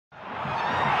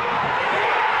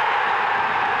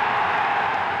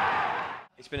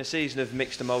been a season of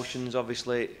mixed emotions,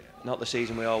 obviously not the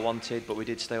season we all wanted, but we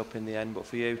did stay up in the end. But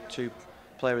for you,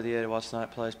 Player of the Year awards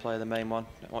tonight, Players Player, the main one.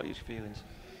 What are your feelings?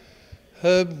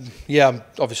 Yeah, I'm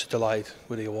obviously delighted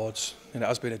with the awards. It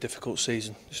has been a difficult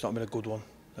season. It's not been a good one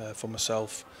for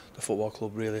myself, the football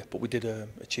club really. But we did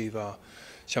achieve our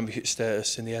championship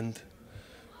status in the end,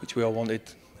 which we all wanted.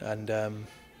 And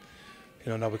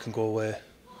now we can go away,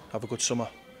 have a good summer,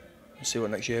 and see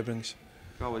what next year brings.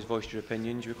 You've always voiced your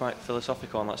opinions. You were quite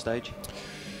philosophical on that stage.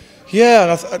 Yeah,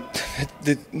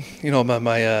 and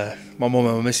my mum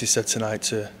and my missus said tonight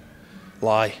to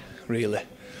lie, really,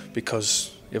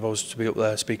 because if I was to be up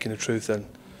there speaking the truth, then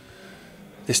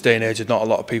this day and age, not a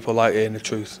lot of people like hearing the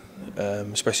truth,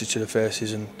 especially to the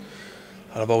faces. And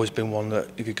I've always been one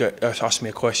that if you ask me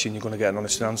a question, you're going to get an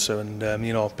honest answer.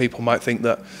 And people might think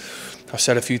that I've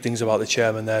said a few things about the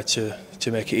chairman there to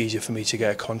make it easier for me to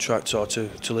get a contract or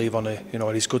to leave on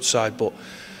on his good side. But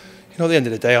at the end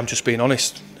of the day, I'm just being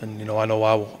honest, and I know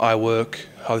how I work,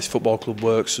 how this football club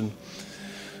works, and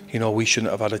we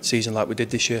shouldn't have had a season like we did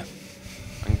this year.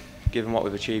 And given what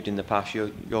we've achieved in the past,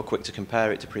 you're quick to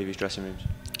compare it to previous dressing rooms.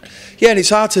 Yeah, and it's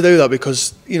hard to do that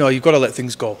because you've got to let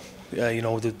things go.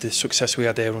 The success we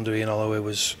had there under Ian Holloway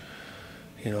was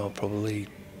probably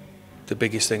the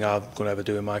biggest thing I'm going to ever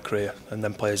do in my career. And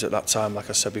then players at that time, like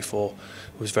I said before,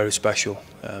 was very special.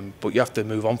 But you have to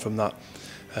move on from that.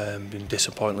 Been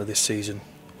disappointed this season.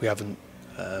 We haven't,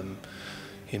 and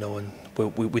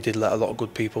we did let a lot of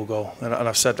good people go. And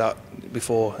I've said that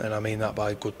before, and I mean that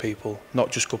by good people,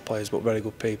 not just good players, but very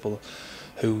good people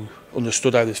who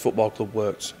understood how this football club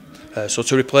worked. So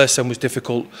to replace them was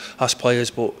difficult as players,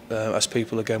 but as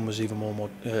people again was even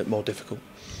more difficult.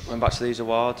 Going back to these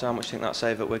awards, how much do you think that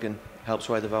save at Wigan helps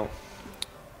sway the vote?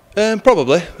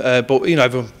 Probably, but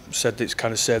everyone said it's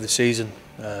kind of saved the season,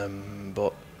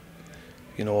 but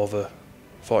over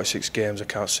 46 games, I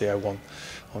can't see how one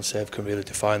save can really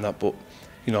define that. But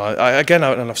again,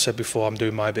 and I've said before, I'm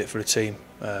doing my bit for the team.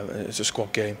 It's a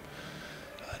squad game,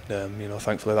 and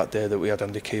thankfully that day that we had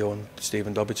Andy Keogh and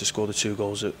Stephen Dobby to score the 2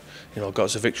 goals that got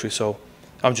us a victory. So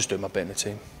I'm just doing my bit in the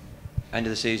team. End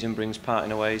of the season brings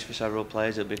parting ways for several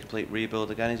players. It'll be a complete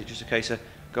rebuild again. Is it just a case of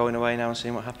going away now and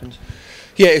seeing what happens?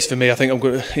 Yeah, it's for me. I think I'm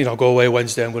going to go away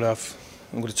Wednesday. I'm going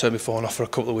to turn my phone off for a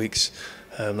couple of weeks.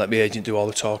 Let my agent do all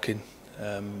the talking.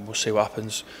 We'll see what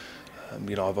happens.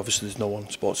 Obviously there's no one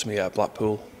spoke to me yet at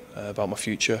Blackpool about my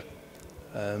future.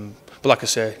 But like I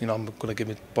say, I'm going to give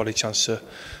my body a chance to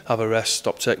have a rest,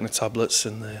 stop taking the tablets,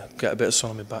 and get a bit of sun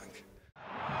on my back.